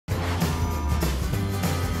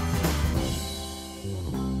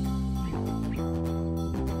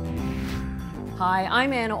Hi,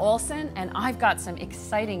 I'm Anna Olson, and I've got some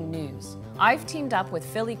exciting news. I've teamed up with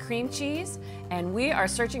Philly Cream Cheese, and we are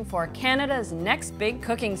searching for Canada's next big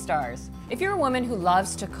cooking stars. If you're a woman who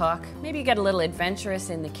loves to cook, maybe you get a little adventurous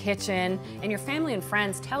in the kitchen, and your family and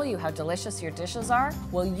friends tell you how delicious your dishes are,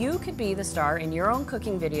 well, you could be the star in your own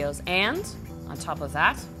cooking videos and, on top of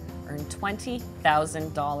that, earn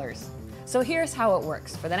 $20,000. So here's how it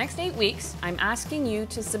works. For the next 8 weeks, I'm asking you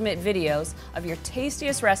to submit videos of your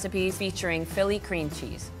tastiest recipes featuring Philly Cream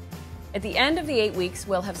Cheese. At the end of the 8 weeks,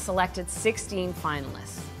 we'll have selected 16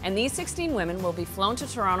 finalists. And these 16 women will be flown to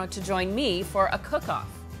Toronto to join me for a cook-off.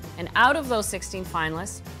 And out of those 16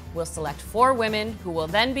 finalists, we'll select 4 women who will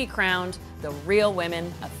then be crowned the Real Women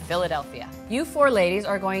of Philadelphia. You 4 ladies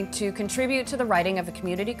are going to contribute to the writing of a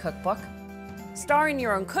community cookbook, star in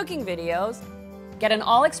your own cooking videos, get an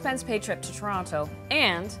all-expense-paid trip to Toronto,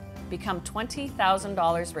 and become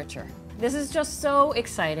 $20,000 richer. This is just so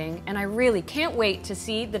exciting, and I really can't wait to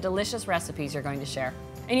see the delicious recipes you're going to share.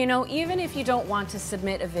 And you know, even if you don't want to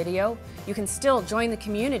submit a video, you can still join the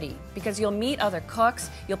community because you'll meet other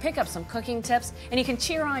cooks, you'll pick up some cooking tips, and you can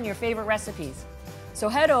cheer on your favorite recipes. So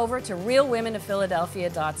head over to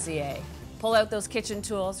realwomenoffphiladelphia.ca. Pull out those kitchen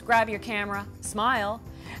tools, grab your camera, smile,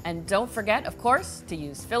 and don't forget, of course, to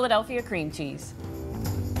use Philadelphia cream cheese.